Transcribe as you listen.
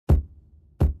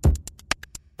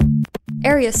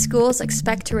Area schools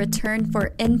expect to return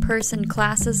for in-person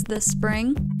classes this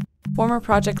spring. Former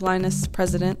Project Linus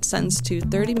president sentenced to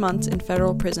 30 months in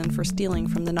federal prison for stealing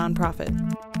from the nonprofit.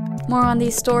 More on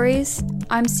these stories.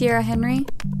 I'm Sierra Henry.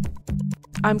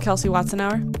 I'm Kelsey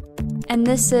Watson-Hour. And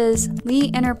this is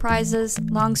Lee Enterprises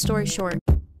Long Story Short.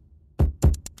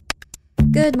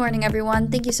 Good morning, everyone.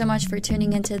 Thank you so much for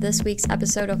tuning into this week's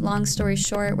episode of Long Story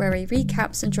Short, where we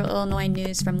recap Central Illinois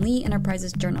news from Lee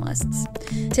Enterprises journalists.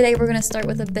 Today, we're going to start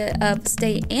with a bit of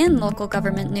state and local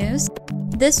government news.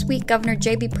 This week, Governor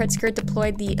J.B. Pritzker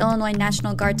deployed the Illinois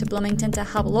National Guard to Bloomington to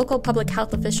help local public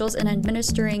health officials in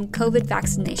administering COVID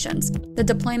vaccinations. The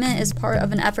deployment is part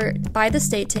of an effort by the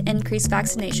state to increase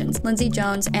vaccinations, Lindsey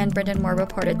Jones and Brendan Moore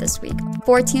reported this week.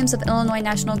 4 teams of Illinois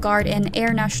National Guard and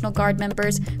Air National Guard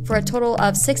members, for a total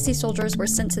of 60 soldiers, were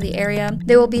sent to the area.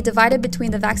 They will be divided between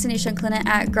the vaccination clinic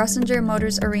at Grosinger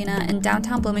Motors Arena in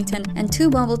downtown Bloomington and 2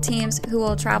 mobile teams who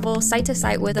will travel site to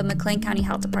site with the McLean County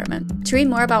Health Department. To read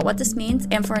more about what this means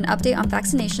and for an update on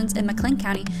vaccinations in McLean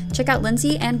County, check out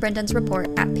Lindsey and Brendan's report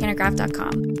at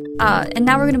Panagraph.com. And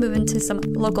now we're going to move into some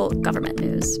local government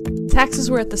news. Taxes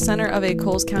were at the center of a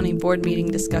Coles County board meeting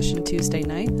discussion Tuesday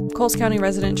night. Coles County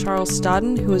resident Charles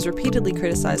Stodden, who has repeatedly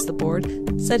criticized the board,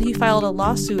 said he filed a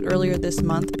lawsuit earlier this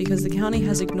month because the county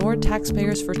has ignored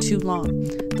taxpayers for too long.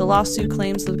 The lawsuit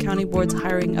claims the county board's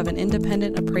hiring of an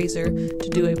independent appraiser to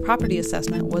do a property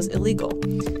assessment was illegal,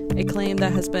 a claim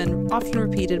that has been often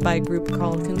repeated by a group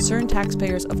called Concerned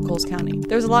Taxpayers of Coles County.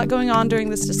 There's a lot going on during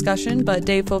this discussion, but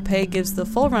Dave Fopay gives the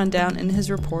full rundown in his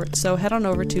report, so head on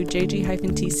over to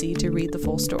jg-tc to read the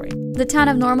full story. The town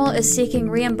of Normal is seeking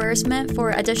reimbursement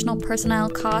for additional personnel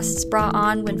costs brought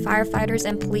on when firefighters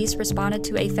and police responded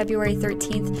to a February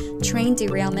 13th train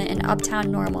derailment in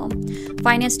uptown Normal.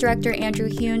 Finance Director Andrew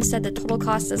Hune said the total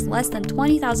cost is less than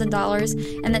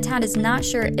 $20,000 and the town is not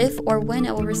sure if or when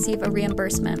it will receive a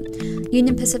reimbursement.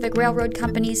 Union Pacific Railroad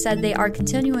Company said they are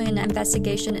continuing an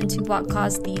investigation into what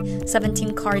caused the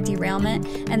 17-car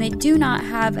derailment, and they do not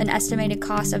have an estimated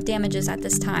cost of damages at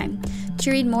this time.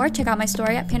 To read more, check out my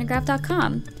story at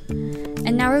Panagraph.com.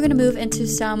 And now we're going to move into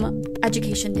some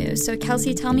education news. So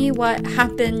Kelsey, tell me what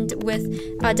happened with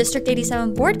District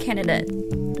 87 board candidate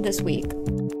this week.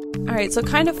 All right, so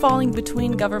kind of falling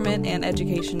between government and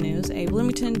education news, a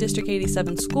Bloomington District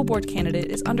 87 school board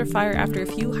candidate is under fire after a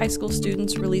few high school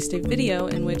students released a video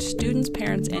in which students,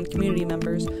 parents, and community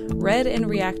members read and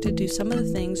reacted to some of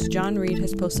the things John Reed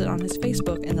has posted on his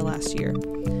Facebook in the last year.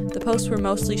 The posts were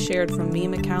mostly shared from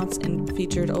meme accounts and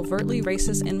featured overtly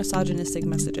racist and misogynistic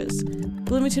messages.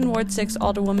 Bloomington Ward 6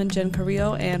 Alderwoman Jen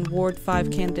Carrillo and Ward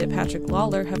 5 candidate Patrick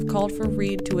Lawler have called for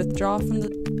Reed to withdraw from the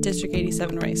District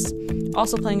 87 race.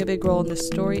 Also playing a big role in this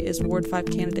story is Ward 5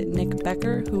 candidate Nick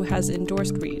Becker, who has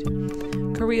endorsed Reed.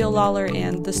 Carrillo, Lawler,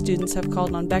 and the students have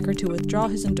called on Becker to withdraw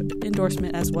his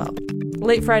endorsement as well.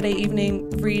 Late Friday evening,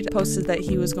 Reed posted that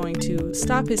he was going to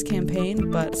stop his campaign,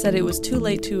 but said it was too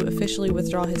late to officially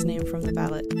withdraw his name from the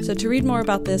ballot. So to read more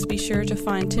about this, be sure to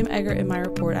find Tim Eggert in my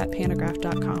report at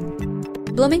Panagraph.com.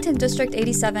 Bloomington District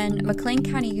 87, McLean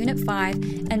County Unit 5,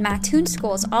 and Mattoon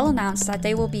schools all announced that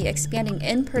they will be expanding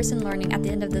in-person learning at the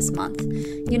end of this month.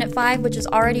 Unit 5, which is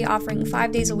already offering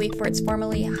 5 days a week for its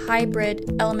formerly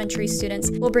hybrid elementary students,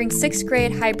 will bring 6th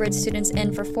grade hybrid students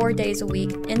in for 4 days a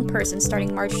week in person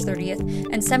starting March 30th,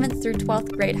 and 7th through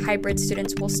 12th grade hybrid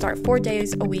students will start 4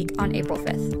 days a week on April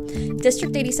 5th.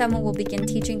 District 87 will begin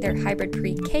teaching their hybrid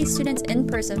pre-K students in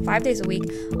person 5 days a week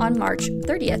on March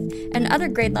 30th, and other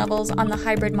grade levels on the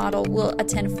hybrid model will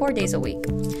attend 4 days a week.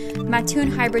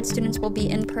 Mattoon hybrid students will be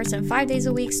in person 5 days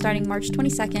a week starting March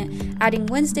 22nd, adding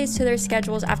Wednesdays to their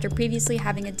schedules after previously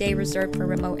having a day reserved for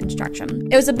remote instruction.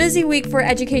 It was a busy week for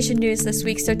education news this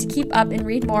week, so to keep up and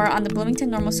read more on the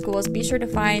Bloomington Normal Schools, be sure to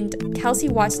find Kelsey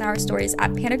Watson-Hour stories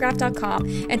at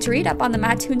Panagraph.com, and to read up on the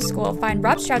Mattoon School, find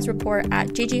Rob Stroud's report at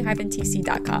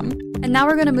jg-tc.com. And now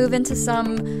we're going to move into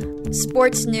some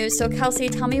sports news. So Kelsey,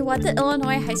 tell me what the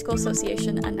Illinois High School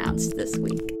Association announced this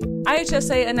week.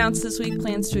 IHSA announced this week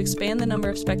plans to expand the number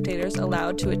of spectators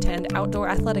allowed to attend outdoor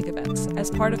athletic events.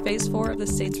 As part of Phase 4 of the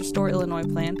state's Restore Illinois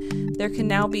plan, there can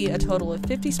now be a total of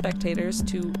 50 spectators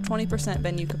to 20%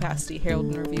 venue capacity, Herald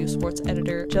and Review sports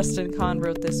editor Justin Kahn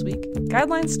wrote this week.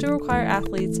 Guidelines still require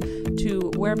athletes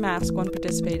to wear masks when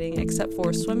participating, except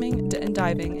for swimming and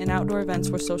diving and outdoor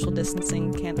events where social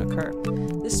distancing can occur.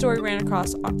 This story ran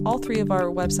across all 3 of our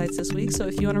websites this week, so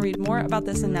if you want to read more about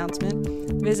this announcement,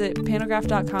 visit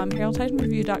Panagraph.com,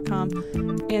 Herald-Review.com,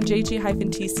 and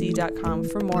jg-tc.com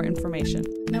for more information.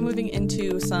 Now moving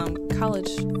into some college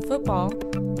football.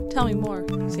 Tell me more,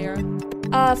 Sierra.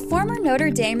 Former Notre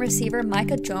Dame receiver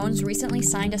Micah Jones recently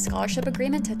signed a scholarship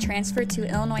agreement to transfer to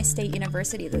Illinois State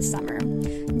University this summer.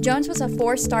 Jones was a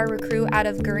 4-star recruit out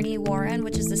of Gurney Warren,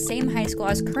 which is the same high school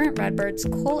as current Redbirds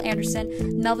Cole Anderson,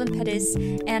 Melvin Pettis,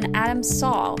 and Adam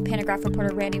Saul, Pantagraph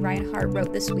reporter Randy Reinhardt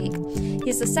wrote this week. He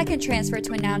is the second transfer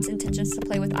to announce intentions to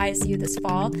play with ISU this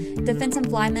fall.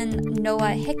 Defensive lineman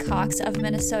Noah Hickox of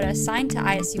Minnesota signed to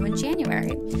ISU in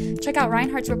January. Check out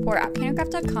Reinhardt's report at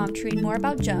Pantagraph.com to read more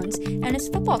about Jones and his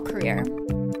football career.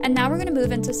 And now we're going to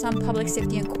move into some public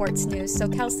safety and courts news. So,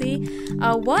 Kelsey,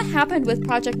 what happened with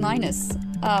Project Linus?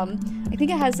 I think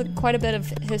it has quite a bit of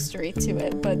history to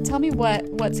it, but tell me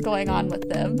what's going on with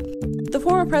them. The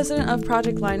former president of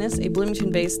Project Linus, a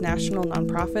Bloomington-based national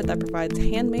nonprofit that provides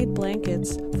handmade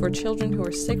blankets for children who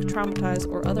are sick,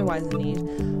 traumatized, or otherwise in need,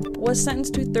 was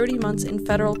sentenced to 30 months in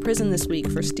federal prison this week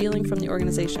for stealing from the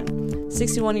organization.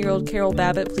 61-year-old Carol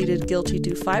Babbitt pleaded guilty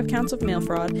to 5 counts of mail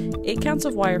fraud, 8 counts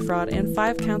of wire fraud, and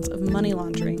 5 counts of money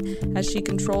laundering, as she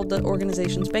controlled the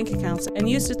organization's bank accounts and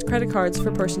used its credit cards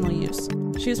for personal use.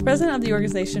 She was president of the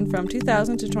organization from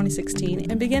 2000 to 2016,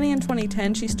 and beginning in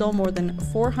 2010, she stole more than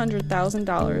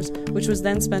 $400,000, which was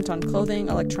then spent on clothing,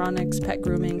 electronics, pet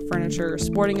grooming, furniture,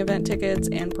 sporting event tickets,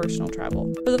 and personal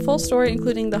travel. For the full story,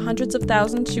 including the hundreds of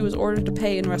thousands she was ordered to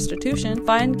pay in restitution,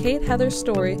 find Kate Heather's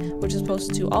story, which is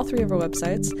posted to all 3 of our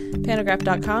websites,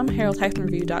 Pantagraph.com,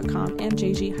 Herald-Review.com, and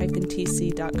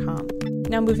JG-TC.com.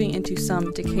 Now moving into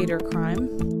some Decatur crime.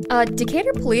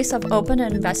 Decatur police have opened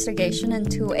an investigation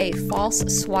into a false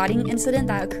swatting incident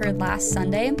that occurred last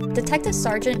Sunday. Detective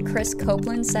Sergeant Chris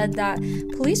Copeland said that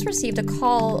police received a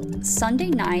call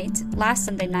last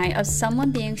Sunday night, of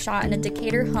someone being shot in a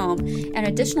Decatur home and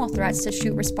additional threats to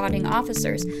shoot responding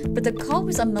officers. But the call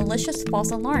was a malicious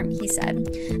false alarm, he said.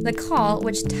 The call,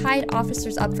 which tied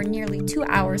officers up for nearly 2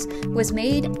 hours, was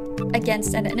made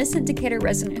against an innocent Decatur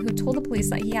resident who told the police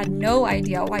that he had no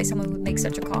idea why someone would make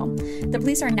such a call. The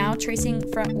police are now tracing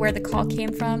where the call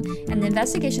came from, and the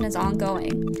investigation is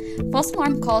ongoing. False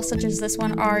alarm calls such as this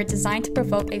one are designed to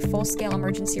provoke a full-scale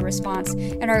emergency response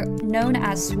and are known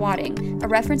as swatting, a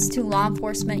reference to law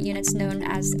enforcement units known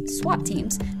as SWAT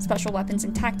teams, Special Weapons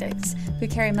and Tactics, who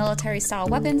carry military-style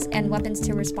weapons and weapons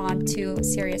to respond to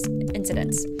serious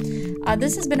incidents.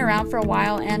 This has been around for a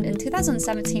while, and in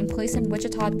 2017, police in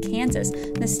Wichita, Kansas,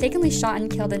 mistakenly shot and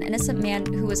killed an innocent man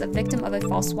who was a victim of a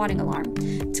false swatting alarm.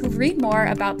 To read more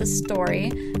about the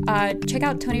story, check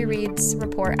out Tony Reed's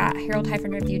report at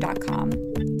Herald-Review.com.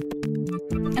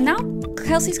 And now,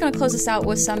 Kelsey's going to close us out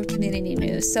with some community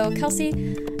news. So, Kelsey,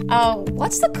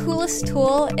 what's the coolest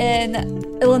tool in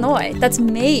Illinois that's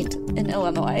made in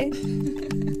Illinois?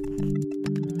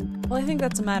 Well, I think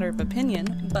that's a matter of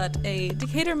opinion, but a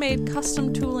Decatur-made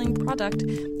custom tooling product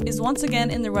is once again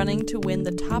in the running to win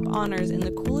the top honors in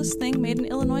the Coolest Thing Made in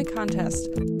Illinois contest.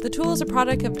 The tool is a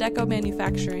product of Deco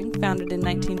Manufacturing, founded in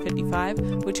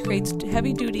 1955, which creates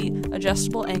heavy-duty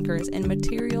adjustable anchors and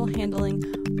material handling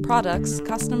products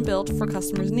custom-built for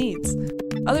customers' needs.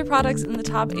 Other products in the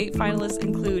top 8 finalists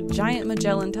include Giant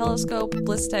Magellan Telescope,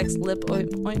 Blistex Lip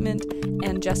Ointment,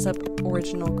 and Jessup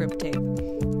Original Grip Tape.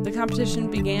 The competition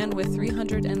began with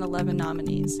 311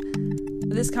 nominees.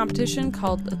 This competition,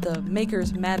 called the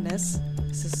Maker's Madness,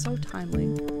 this is so timely,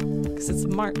 because it's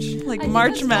March, like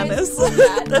March Madness.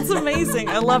 That's amazing.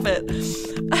 I love it.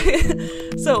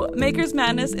 So, Maker's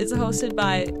Madness is hosted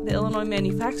by the Illinois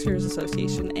Manufacturers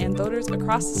Association, and voters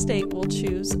across the state will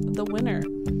choose the winner.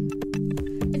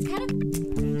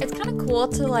 It's kind of cool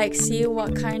to see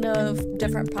what kind of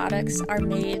different products are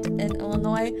made in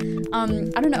Illinois. I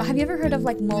don't know. Have you ever heard of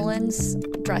Mullins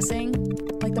dressing,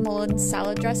 like the Mullins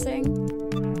salad dressing?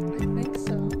 I think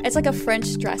so. It's like a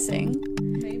French dressing.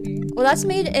 Maybe. Well, that's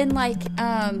made in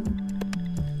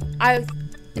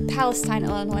Palestine,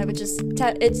 Illinois, which is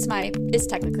it's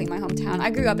technically my hometown. I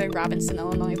grew up in Robinson,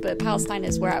 Illinois, but Palestine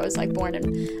is where I was born,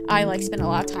 and I spent a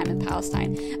lot of time in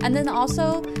Palestine. And then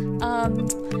also,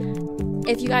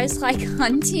 if you guys like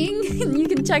hunting, you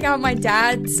can check out my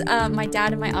dad and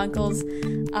my uncle's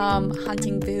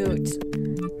hunting boot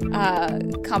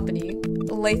company,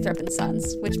 Lathrop and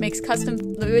Sons, which makes custom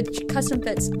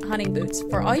fits hunting boots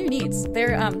for all your needs.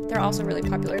 They're also really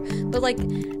popular. But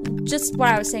just what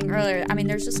I was saying earlier, I mean,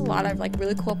 there's just a lot of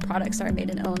really cool products that are made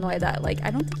in Illinois that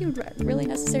I don't think you would really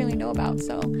necessarily know about.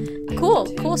 So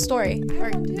cool story. I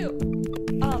have one too.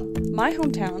 My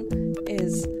hometown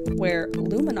is where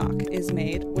Luminoc is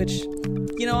made, which,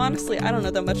 honestly, I don't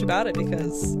know that much about it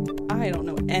because I don't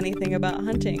know anything about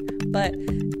hunting, but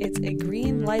it's a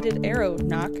green lighted arrow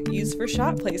knock used for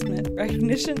shot placement,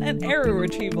 recognition, and arrow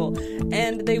retrieval.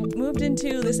 And they moved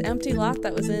into this empty lot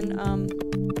that was in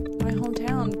my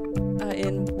hometown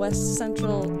in west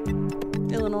central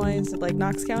Illinois, like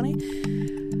Knox County,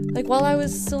 like while I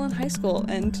was still in high school,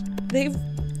 and they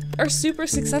are super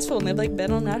successful, and they've like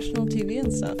been on national TV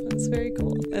and stuff, and it's very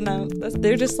cool. And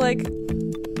they're just like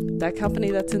that company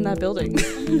that's in that building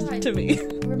to me.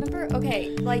 Remember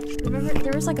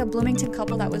there was like a Bloomington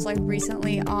couple that was like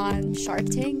recently on Shark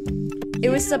Tank. It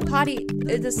was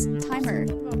this timer.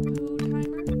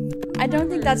 I don't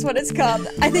think that's what it's called.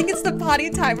 I think it's the potty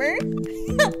timer.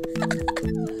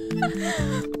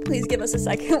 Please give us a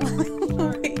second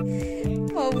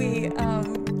while we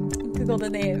Google the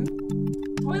name.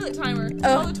 Toilet timer.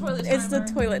 Oh, the toilet timer. It's the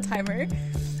toilet timer.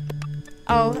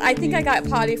 Oh, I think I got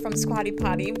potty from Squatty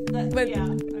Potty,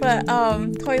 but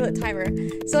toilet timer.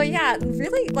 So yeah,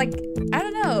 really, like, I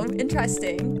don't know,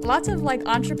 interesting. Lots of like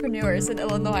entrepreneurs in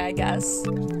Illinois, I guess.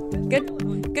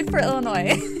 Good for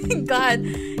Illinois. glad.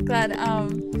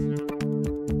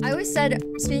 I always said,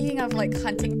 speaking of like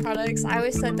hunting products, I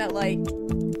always said that like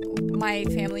my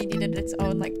family needed its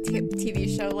own like TV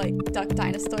show, like Duck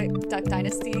Dynasty,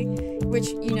 which,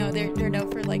 you know, they're known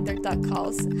for like their duck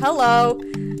calls. Hello.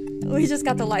 We just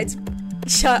got the lights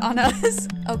shut on us.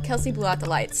 Oh, Kelsey blew out the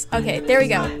lights. Okay, there we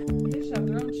go. They should have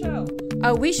their own show.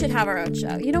 Oh, we should have our own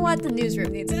show. You know what? The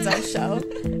newsroom needs its own show.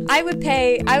 I would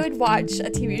watch a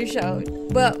TV show,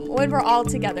 but when we're all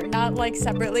together, not like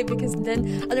separately, because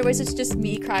then otherwise it's just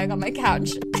me crying on my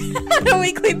couch on a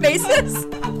weekly basis.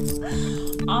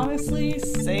 Honestly,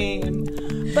 same.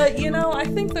 But, you know, I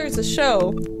think there's a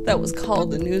show that was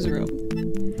called The Newsroom.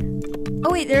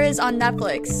 Oh, wait, there is on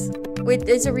Netflix. Wait,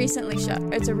 it's a recent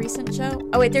show?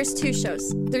 Oh, wait, there's two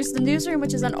shows. There's The Newsroom,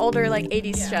 which is an older, like,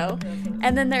 80s show.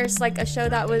 And then there's, like, a show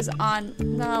that was on,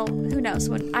 well, who knows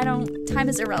when. Time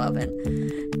is irrelevant.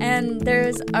 And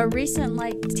there's a recent,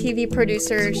 like, TV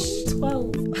producer.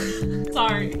 12.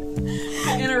 Sorry.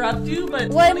 I interrupt you, but.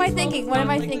 What am I thinking?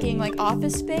 Like,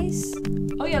 Office Space?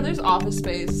 Oh, yeah, there's Office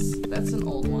Space. That's an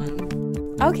old one.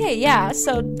 Okay, yeah,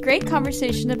 so great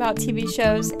conversation about TV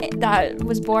shows that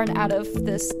was born out of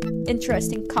this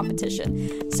interesting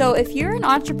competition. So if you're an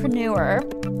entrepreneur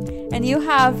and you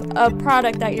have a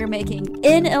product that you're making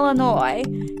in Illinois,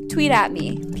 tweet at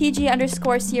me,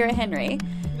 PG_Sierra Henry.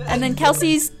 And then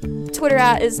Kelsey's Twitter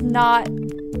 @ is not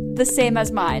the same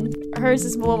as mine. Hers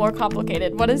is a little more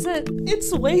complicated. What is it?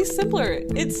 It's way simpler.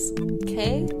 It's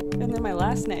K and then my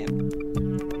last name.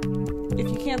 If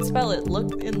you can't spell it,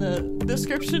 look in the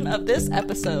description of this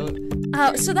episode.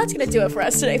 So that's going to do it for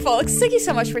us today, folks. Thank you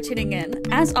so much for tuning in.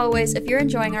 As always, if you're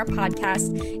enjoying our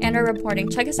podcast and our reporting,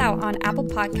 check us out on Apple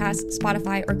Podcasts,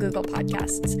 Spotify, or Google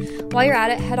Podcasts. While you're at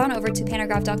it, head on over to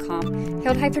Panagraph.com,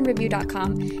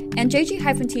 Herald-Review.com, and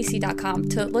JG-TC.com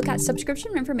to look at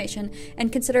subscription information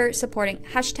and consider supporting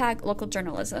 #local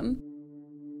journalism.